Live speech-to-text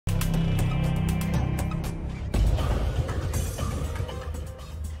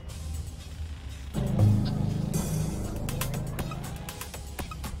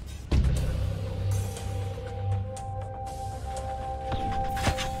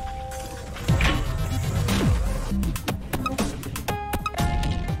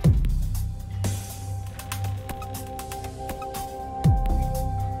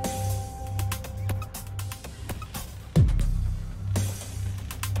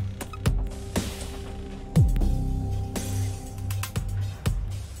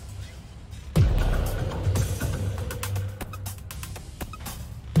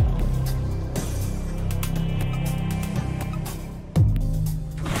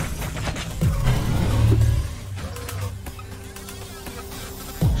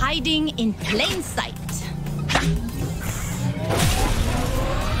hiding in plain sight.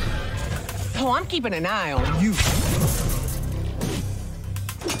 Oh, I'm keeping an eye on you.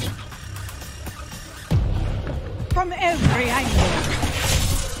 From every angle.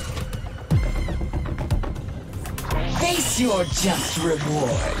 Face your just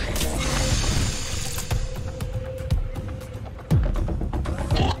reward.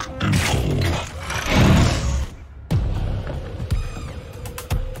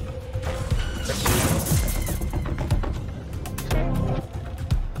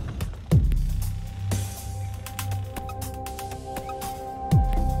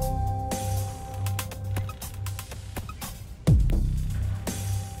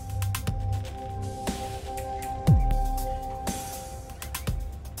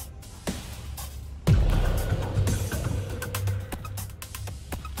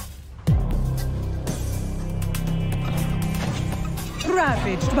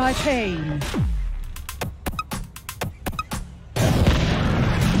 Ravaged by pain.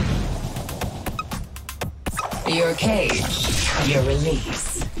 Your cage, your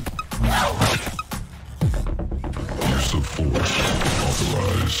release. Use of force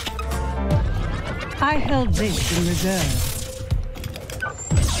authorized. I held this in reserve.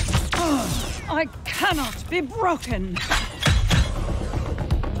 Oh, I cannot be broken.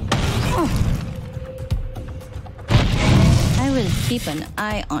 I will keep an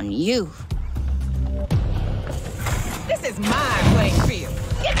eye on you. This is my playing field.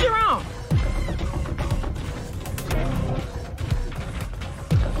 Get your own.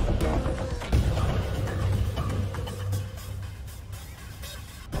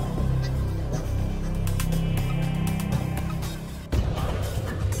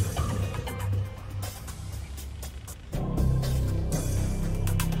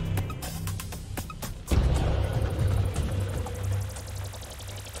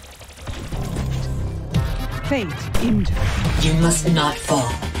 Fate into. You must not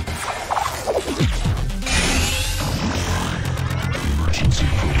fall. Emergency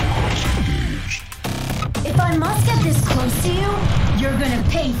protocols engaged. If I must get this close to you, you're gonna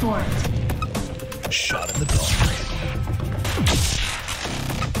pay for it. Shot in the dark.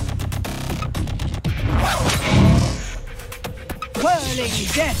 Whirling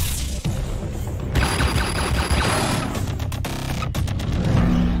death.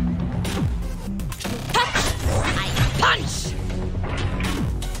 Punch!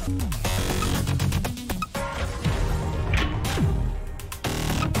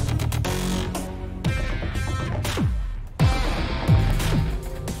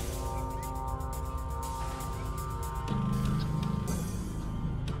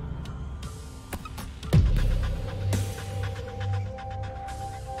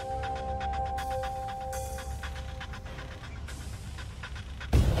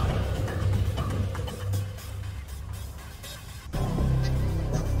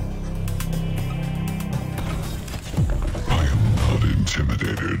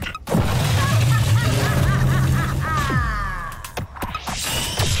 Intimidated.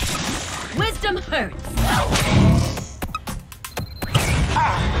 Wisdom hurts.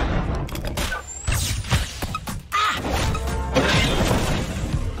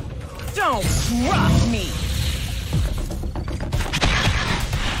 Don't drop me.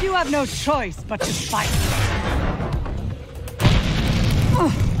 You have no choice but to fight.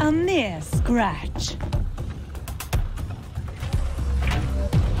 A mere scratch.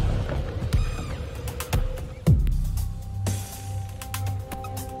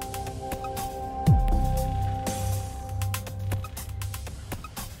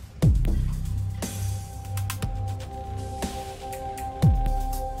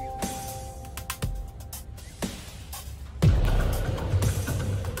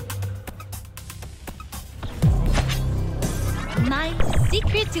 My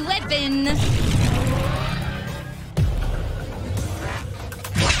secret weapon.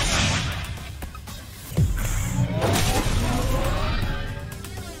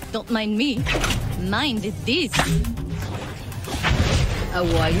 Don't mind me. Mind this. A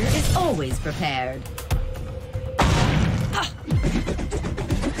warrior is always prepared.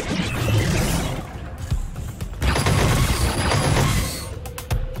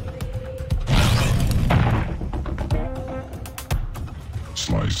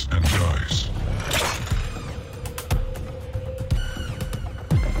 Slice and dice.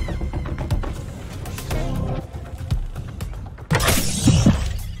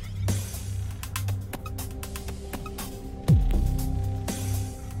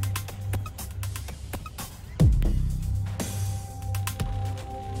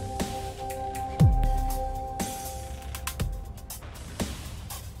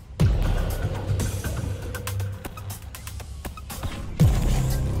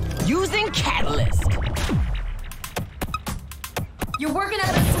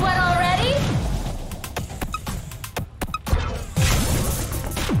 sweat already?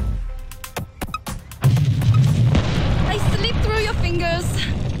 I slip through your fingers.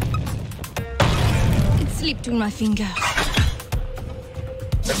 It slipped through my fingers.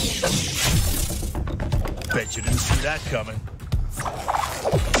 Bet you didn't see that coming.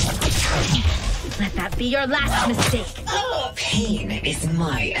 Let that be your last mistake. Pain is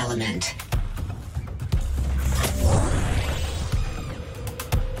my element.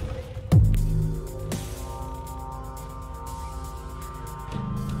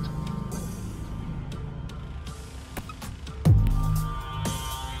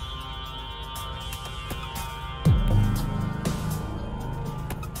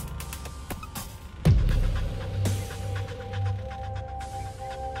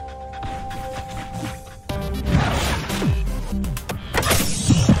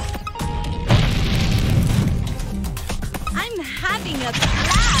 A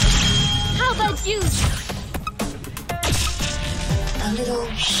blast! How about you? A little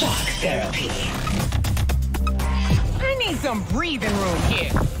shock therapy. I need some breathing room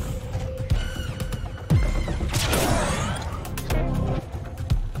here.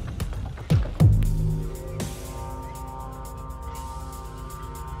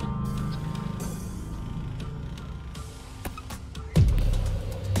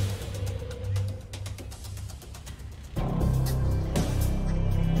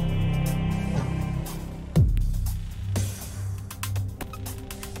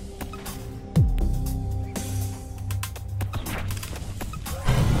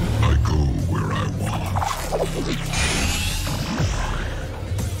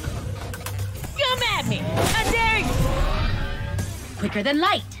 Come at me! I dare you! Quicker than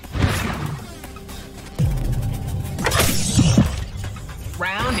light.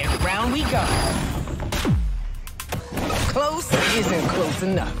 Round and round we go. Close isn't close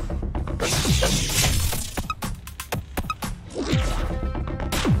enough.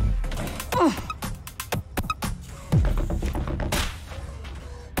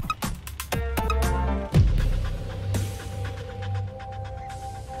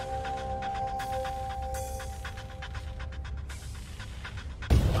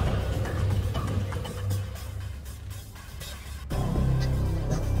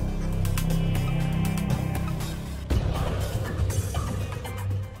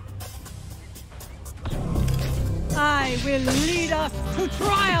 I will lead us to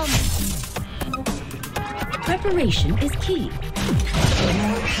triumph! Preparation is key.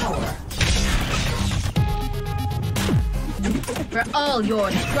 More power. For all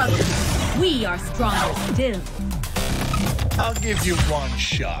your struggles, we are stronger still. I'll give you one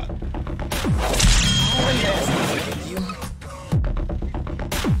shot.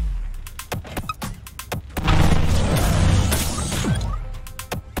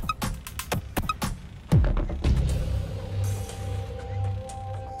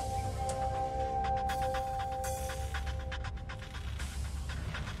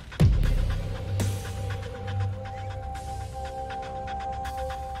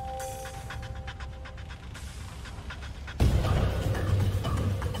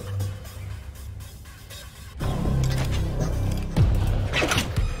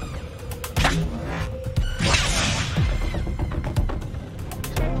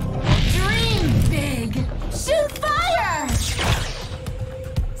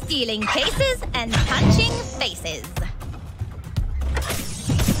 Stealing cases and punching faces.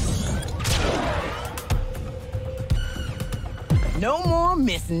 No more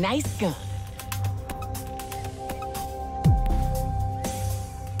Miss Nice Gun.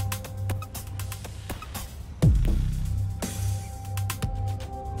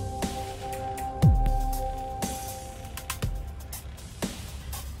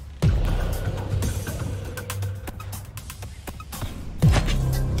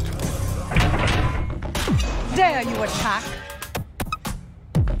 Dare you attack?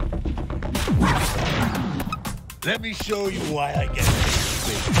 Let me show you why I get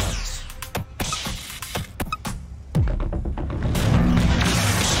big ones.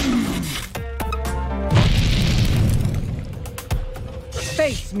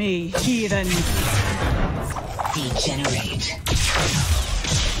 Face me, heathen. Degenerate.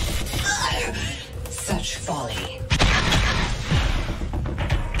 Such folly.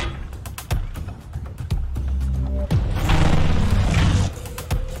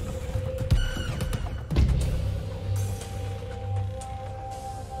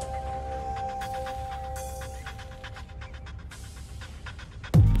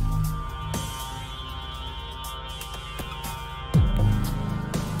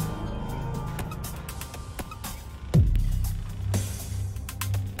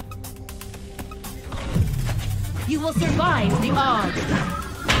 You will survive the odds.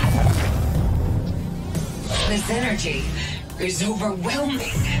 This energy is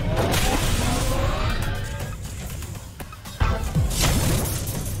overwhelming.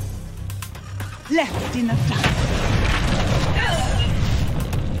 Left in the dust.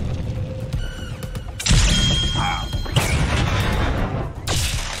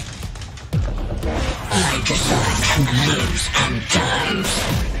 I decide who lives and dies.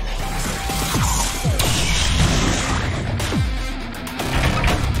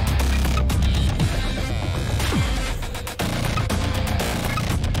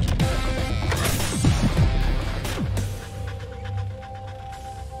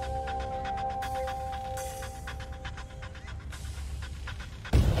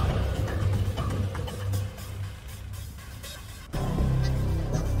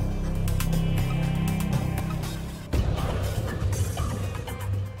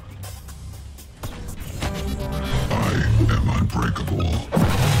 Unbreakable.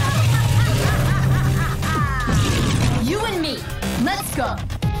 You and me. Let's go.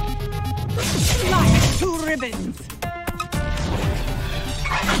 Like 2 ribbons.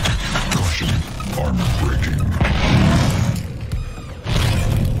 Caution. Armor breaking.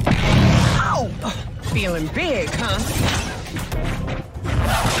 Ow! Feeling big, huh?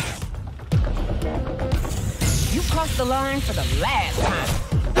 You crossed the line for the last time.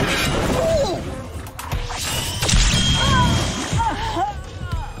 Ooh!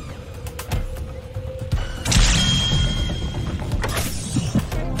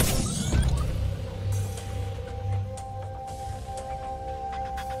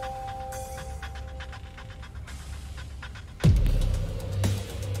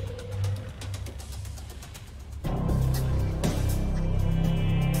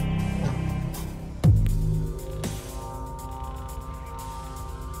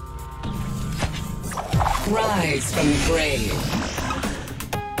 Rise from the grave.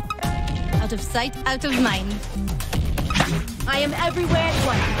 Out of sight, out of mind. I am everywhere at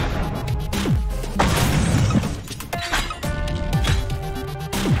once.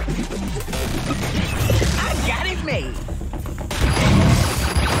 I got it made.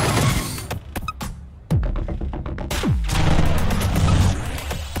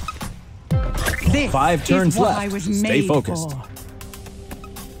 This 5 turns is what left. I was Stay made focused. for.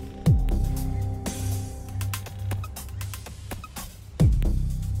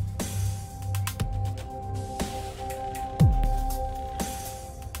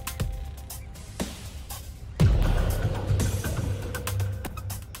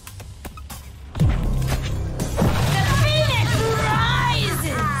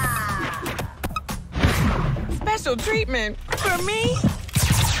 Special treatment for me?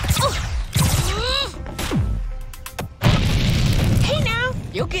 Hey now,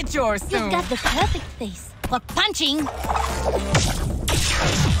 you'll get yours soon. You've got the perfect face for punching.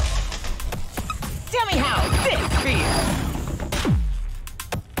 Tell me how this feels.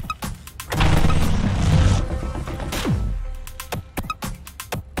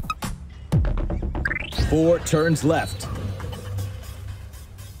 4 turns left.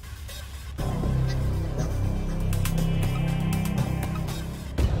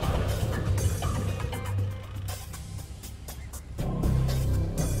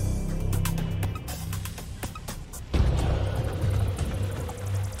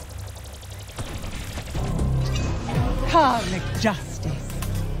 Karmic justice.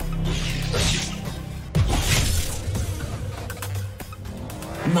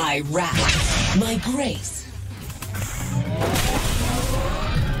 My wrath, my grace.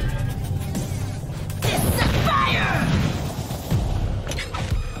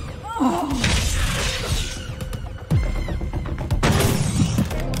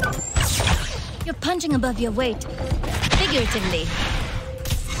 You're punching above your weight. Figuratively.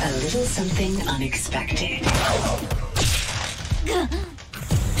 A little something unexpected.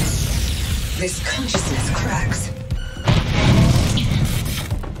 This consciousness cracks.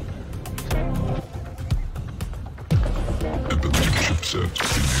 Empathy chipset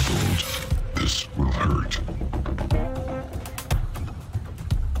enabled. This will hurt.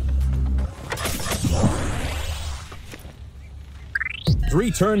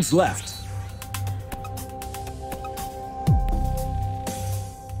 3 turns left.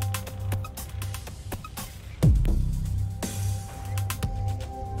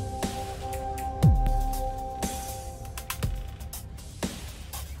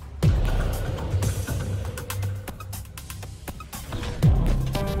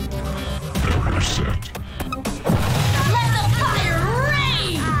 Barrier set. Let the fire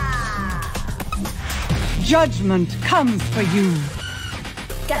rain! Judgment comes for you.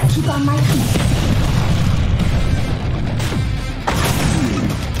 Gotta keep on my feet.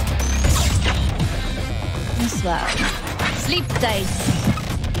 Sleeps well. Sleep tight.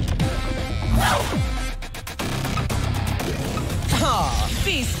 Oh,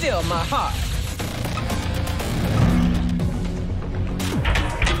 be still, my heart.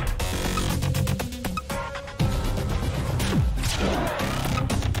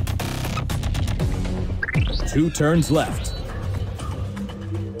 Two turns left.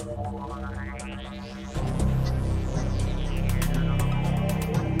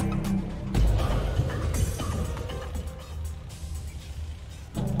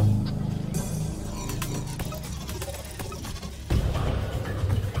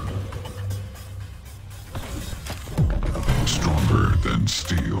 Stronger than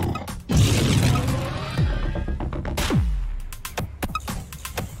steel.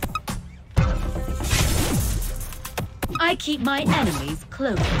 I keep my enemies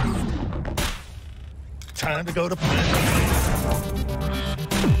close. Time to go to bed.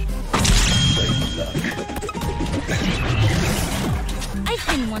 I've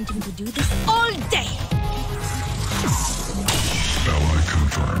been wanting to do this all day. Ally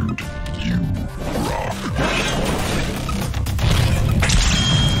confirmed. You rock.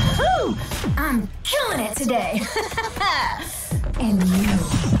 Whew! I'm killing it today. And you.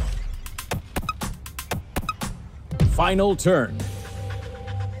 Final turn.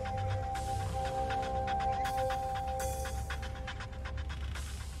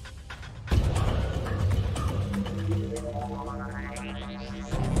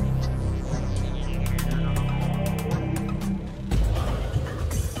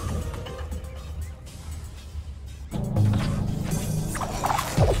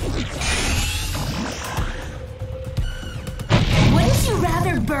 Wouldn't you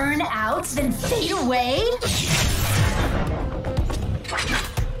rather burn out than fade away?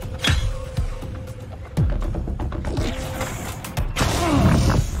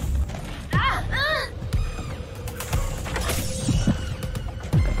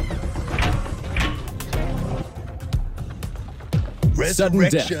 Sudden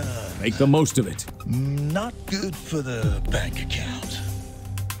Resurrection. death. Make the most of it. Not good for the bank account.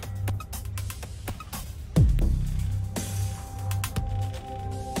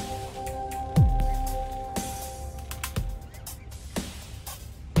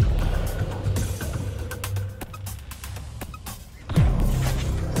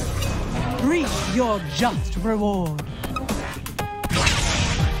 Reap your just reward.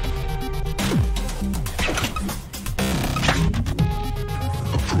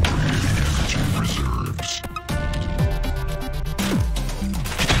 Appropriating energy reserves.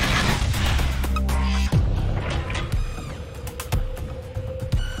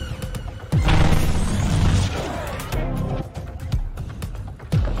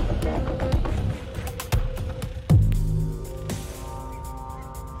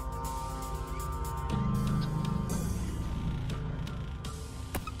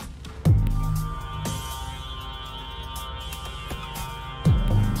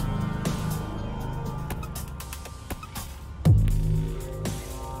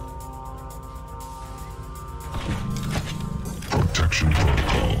 Protection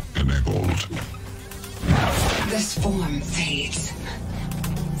protocol enabled. This form fades.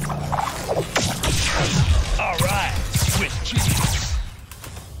 All right, Swiss cheese.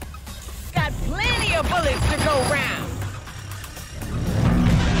 Got plenty of bullets to go round.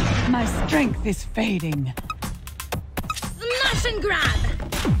 My strength is fading. Smash and grab.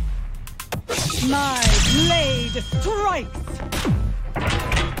 My blade strikes.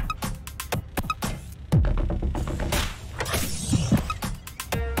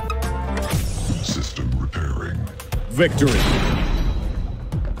 System repairing. Victory.